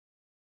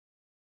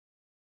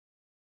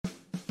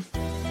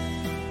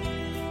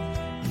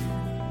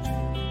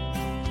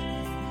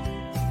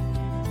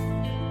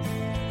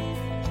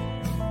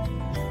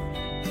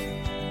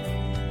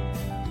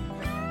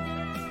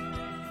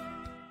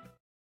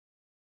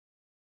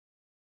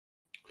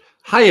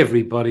Hi,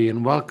 everybody,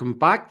 and welcome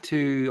back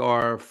to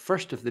our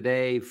first of the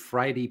day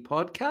Friday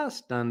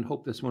podcast. And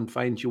hope this one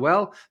finds you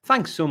well.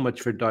 Thanks so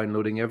much for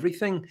downloading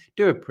everything.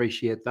 Do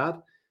appreciate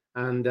that.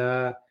 And,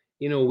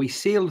 we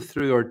sailed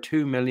through our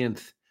 2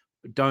 millionth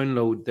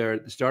download there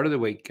at the start of the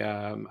week.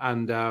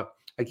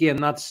 Again,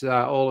 that's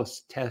all a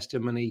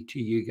testimony to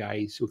you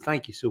guys. So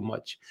thank you so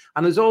much.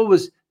 And as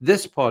always,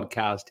 this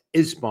podcast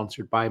is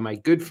sponsored by my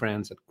good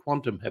friends at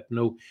Quantum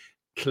Hypno.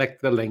 Click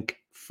the link,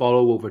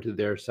 follow over to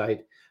their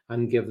site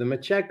and give them a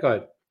check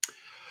out.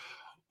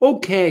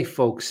 Okay,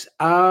 folks,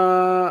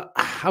 I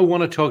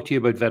want to talk to you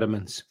about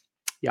vitamins.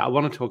 Yeah, I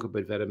want to talk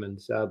about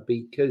vitamins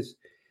because,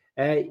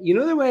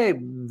 the way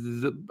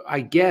I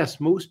guess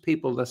most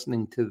people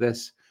listening to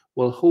this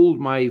will hold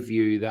my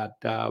view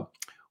that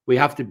we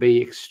have to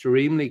be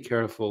extremely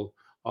careful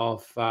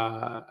of,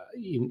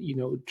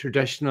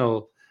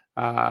 traditional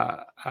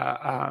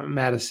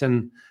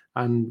medicine,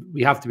 and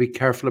we have to be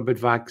careful about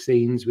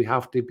vaccines. We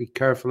have to be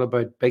careful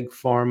about big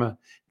pharma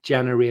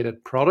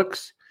generated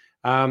products.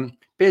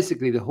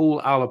 Basically, the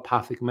whole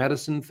allopathic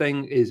medicine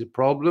thing is a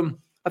problem.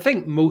 I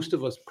think most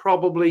of us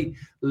probably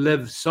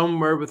live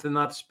somewhere within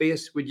that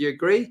space. Would you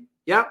agree?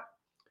 Yeah.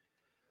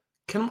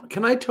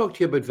 Can I talk to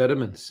you about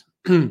vitamins?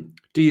 Do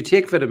you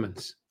take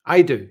vitamins?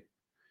 I do.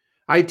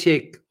 I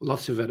take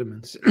lots of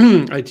vitamins.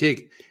 I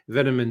take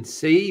vitamin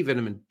C,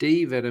 vitamin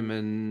D,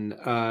 vitamin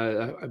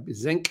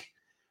zinc.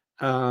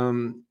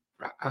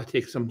 I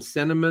take some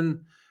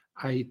cinnamon.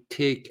 I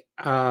take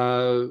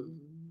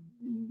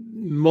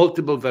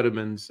multiple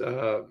vitamins,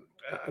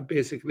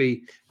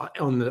 basically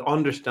on the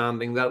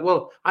understanding that,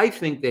 well, I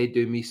think they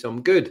do me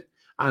some good,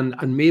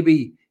 and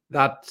maybe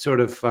that sort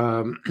of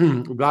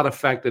that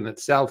effect in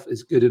itself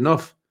is good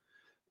enough.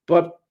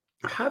 But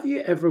have you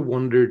ever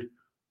wondered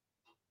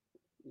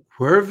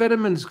where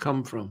vitamins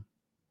come from?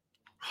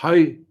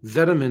 How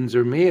vitamins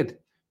are made?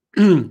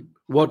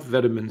 What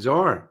vitamins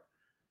are?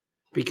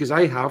 Because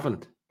I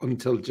haven't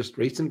until just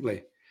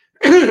recently.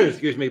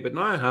 Excuse me, but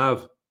now I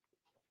have.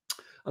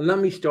 And let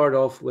me start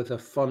off with a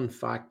fun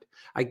fact.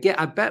 I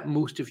bet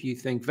most of you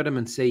think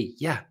vitamin C.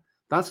 Yeah,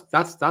 that's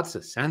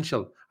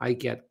essential. I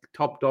get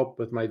topped up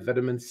with my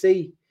vitamin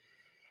C.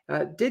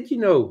 Did you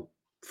know?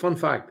 Fun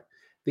fact: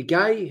 the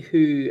guy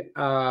who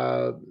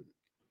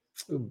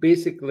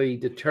basically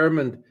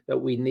determined that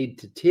we need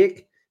to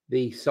take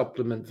the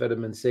supplement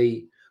vitamin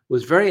C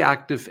was very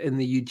active in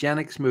the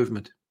eugenics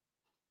movement.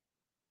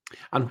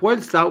 And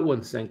whilst that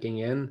one's sinking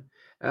in,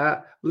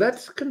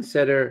 let's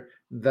consider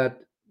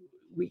that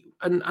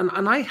and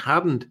I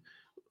hadn't.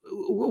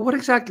 What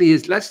exactly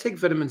is? Let's take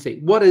vitamin C.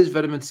 What is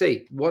vitamin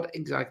C? What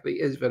exactly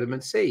is vitamin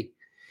C?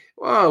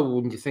 Well,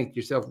 wouldn't you think to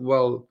yourself?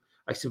 Well,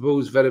 I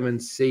suppose vitamin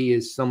C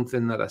is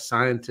something that a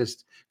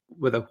scientist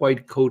with a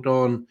white coat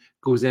on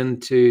goes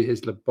into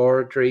his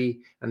laboratory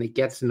and he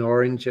gets an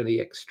orange and he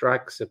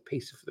extracts a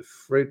piece of the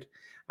fruit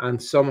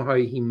and somehow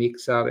he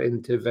makes that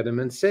into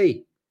vitamin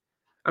C.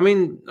 I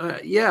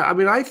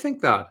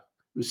think that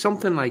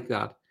something like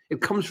that. It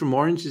comes from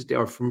oranges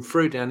or from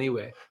fruit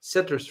anyway,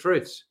 citrus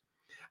fruits,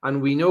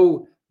 and we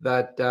know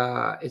that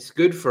it's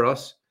good for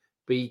us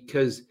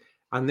because.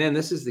 And then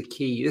this is the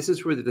key. This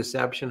is where the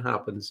deception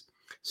happens.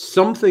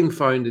 Something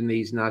found in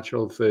these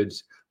natural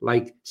foods,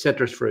 like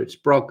citrus fruits,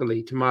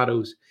 broccoli,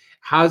 tomatoes,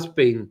 has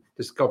been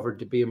discovered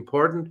to be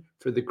important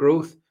for the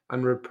growth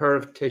and repair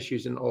of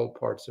tissues in all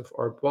parts of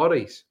our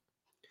bodies.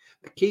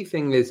 The key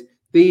thing is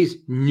these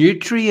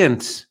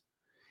nutrients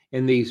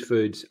in these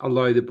foods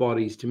allow the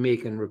bodies to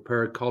make and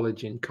repair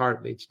collagen,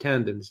 cartilage,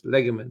 tendons,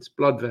 ligaments,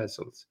 blood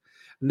vessels.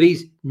 And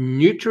these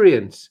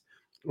nutrients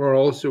are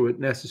also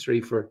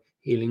necessary for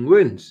healing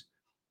wounds,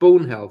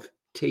 bone health,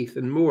 teeth,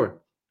 and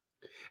more.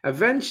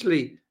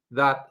 Eventually,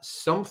 that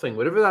something,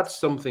 whatever that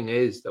something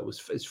is that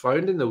is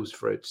found in those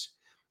fruits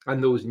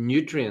and those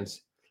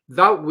nutrients,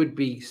 that would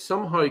be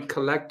somehow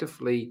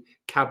collectively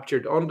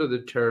captured under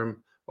the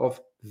term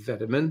of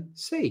vitamin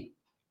C.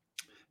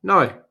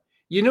 Now,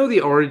 you know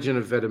the origin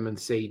of vitamin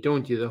C,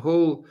 don't you? The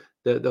whole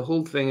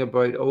thing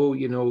about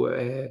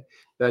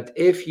that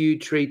if you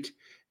treat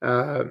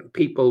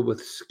people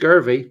with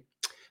scurvy,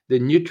 the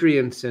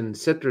nutrients in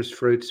citrus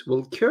fruits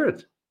will cure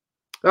it.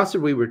 That's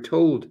what we were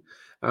told.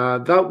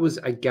 That was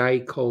a guy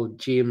called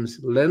James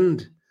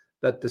Lind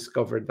that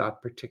discovered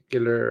that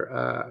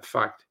particular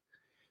fact.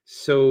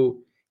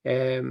 So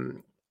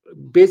um,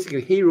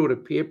 basically, he wrote a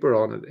paper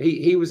on it.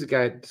 He was the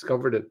guy that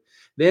discovered it.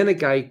 Then a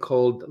guy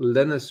called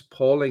Linus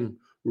Pauling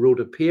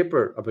wrote a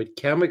paper about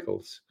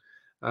chemicals.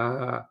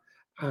 Uh,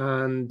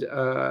 and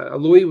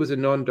although he was a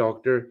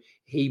non-doctor,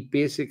 he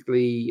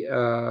basically,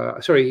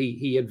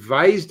 he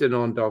advised a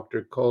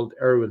non-doctor called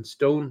Erwin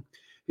Stone,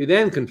 who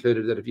then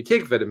concluded that if you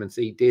take vitamin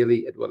C daily,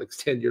 it will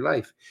extend your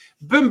life.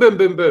 Boom, boom,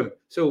 boom, boom.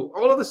 So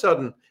all of a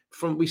sudden,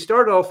 we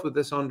start off with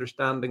this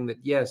understanding that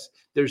yes,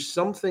 there's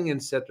something in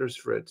citrus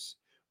fruits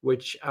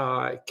which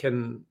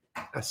can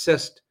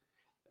assist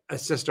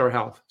our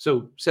health.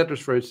 So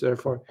citrus fruits,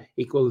 therefore,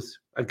 equals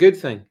a good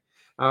thing.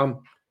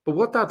 But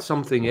what that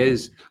something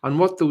is and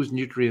what those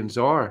nutrients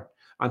are,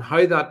 and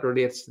how that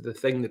relates to the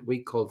thing that we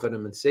call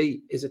vitamin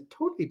C is a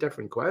totally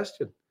different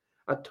question.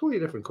 A totally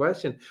different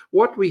question.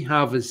 What we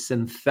have is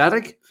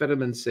synthetic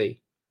vitamin C.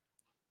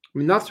 I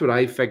mean, that's what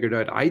I figured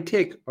out. I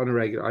take on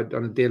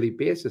a daily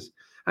basis.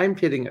 I'm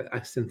taking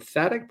a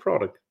synthetic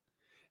product.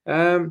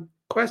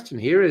 Question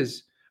here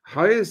is,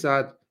 how is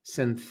that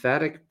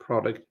synthetic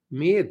product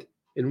made?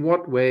 In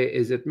what way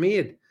is it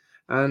made?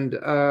 And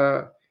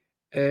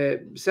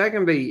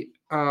secondly,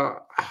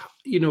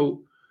 you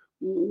know,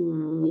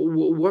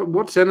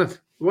 what's in it?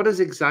 What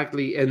is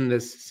exactly in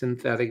this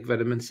synthetic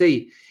vitamin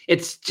C?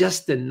 It's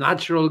just the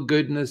natural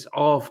goodness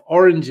of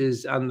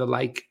oranges and the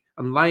like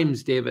and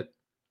limes, David.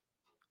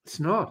 It's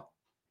not.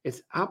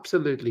 It's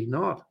absolutely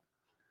not.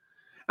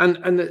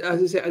 And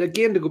as I say,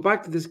 again, to go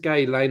back to this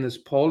guy, Linus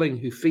Pauling,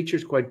 who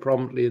features quite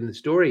prominently in the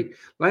story,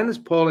 Linus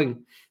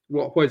Pauling,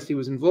 whilst he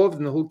was involved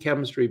in the whole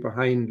chemistry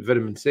behind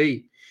vitamin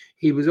C,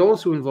 he was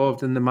also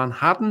involved in the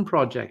Manhattan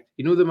Project.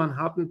 You know, the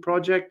Manhattan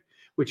Project,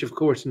 which of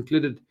course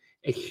included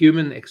a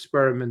human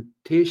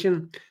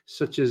experimentation,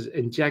 such as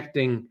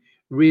injecting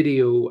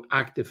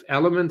radioactive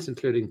elements,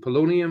 including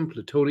polonium,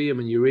 plutonium,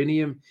 and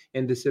uranium,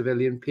 into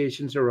civilian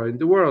patients around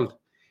the world.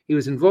 He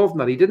was involved in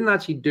that. He didn't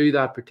actually do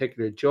that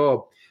particular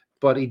job,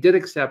 but he did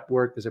accept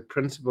work as a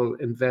principal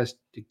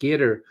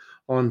investigator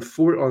on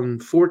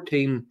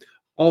 14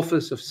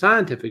 Office of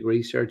Scientific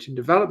Research and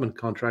Development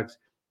contracts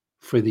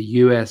for the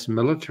US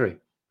military.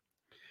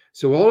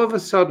 So all of a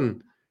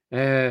sudden,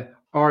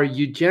 our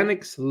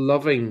eugenics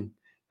loving,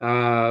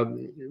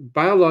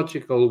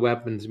 biological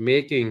weapons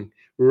making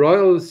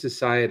Royal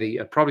Society,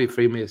 probably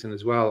Freemason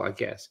as well, I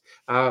guess,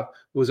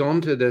 was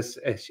onto this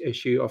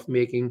issue of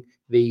making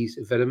these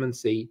vitamin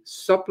C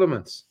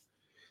supplements.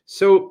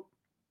 So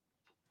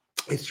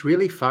it's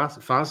really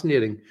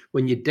fascinating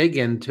when you dig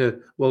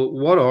into, well,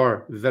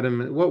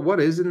 what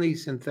is in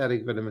these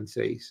synthetic vitamin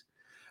C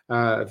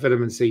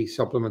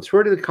supplements?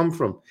 Where do they come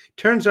from?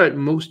 Turns out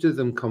most of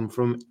them come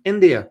from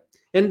India.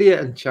 India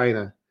and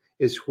China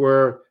is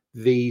where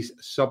these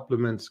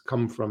supplements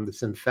come from, the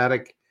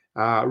synthetic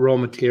raw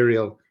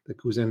material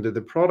that goes into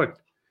the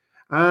product.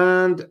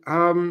 And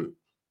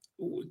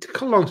to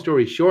cut a long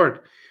story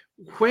short,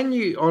 when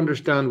you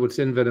understand what's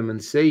in vitamin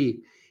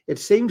C, it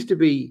seems to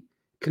be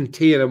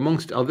contain,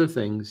 amongst other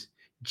things,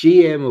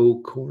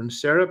 GMO corn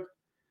syrup,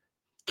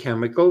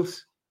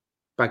 chemicals,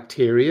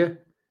 bacteria,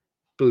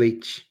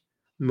 bleach,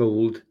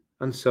 mold,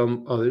 and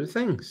some other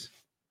things.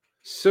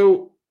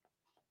 So,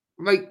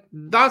 like,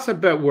 that's a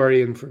bit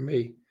worrying for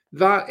me.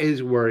 That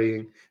is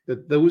worrying,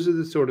 that those are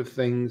the sort of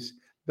things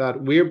that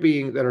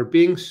are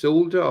being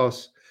sold to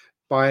us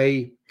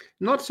by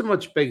not so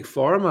much big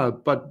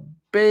pharma, but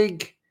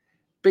big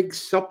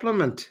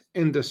supplement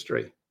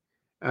industry.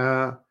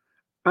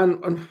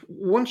 And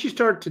once you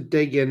start to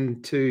dig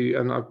into,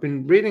 and I've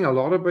been reading a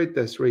lot about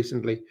this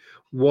recently,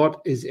 what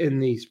is in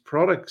these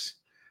products,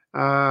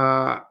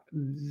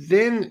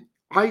 then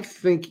I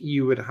think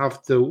you would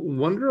have to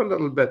wonder a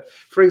little bit.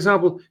 For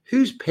example,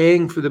 who's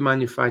paying for the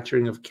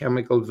manufacturing of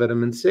chemical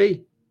vitamin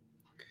C?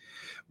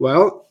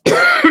 Well,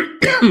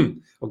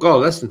 I've got a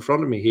list in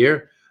front of me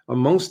here.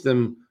 Amongst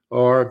them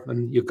are,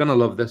 and you're going to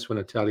love this when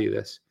I tell you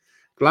this,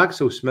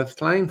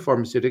 GlaxoSmithKline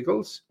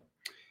Pharmaceuticals,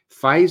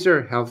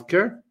 Pfizer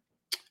Healthcare,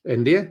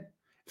 India,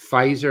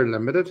 Pfizer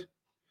Limited.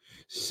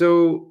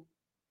 So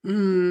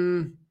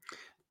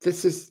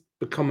this is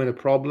becoming a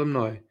problem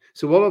now.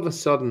 So all of a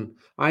sudden,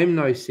 I'm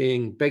now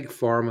seeing Big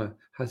Pharma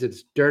has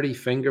its dirty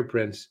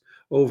fingerprints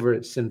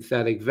over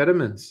synthetic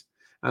vitamins.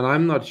 And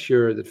I'm not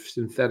sure that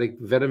synthetic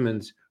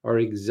vitamins are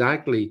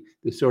exactly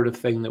the sort of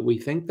thing that we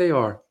think they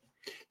are.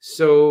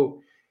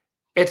 So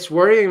it's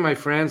worrying, my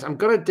friends. I'm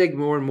going to dig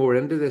more and more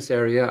into this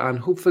area, and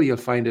hopefully you'll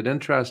find it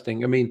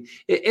interesting. I mean,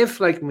 if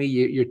like me,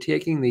 you're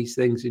taking these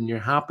things and you're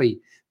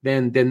happy,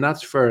 then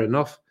that's fair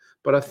enough.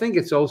 But I think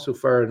it's also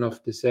fair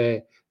enough to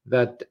say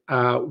that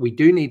we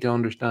do need to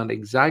understand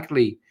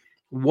exactly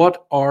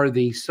what are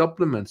these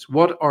supplements,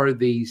 what are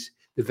the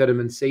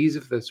vitamin C's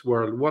of this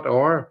world, what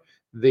are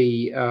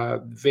the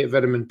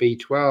vitamin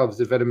B12s,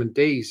 the vitamin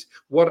D's,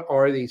 what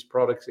are these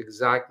products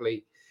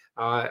exactly?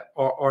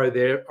 Are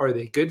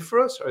they good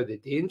for us? Are they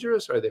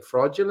dangerous? Are they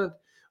fraudulent?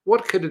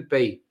 What could it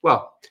be?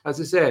 Well,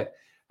 as I said,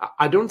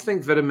 I don't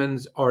think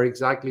vitamins are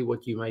exactly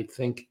what you might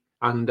think,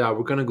 and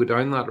we're going to go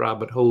down that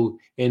rabbit hole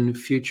in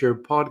future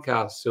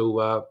podcasts.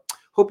 So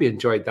hope you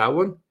enjoyed that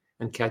one,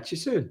 and catch you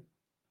soon.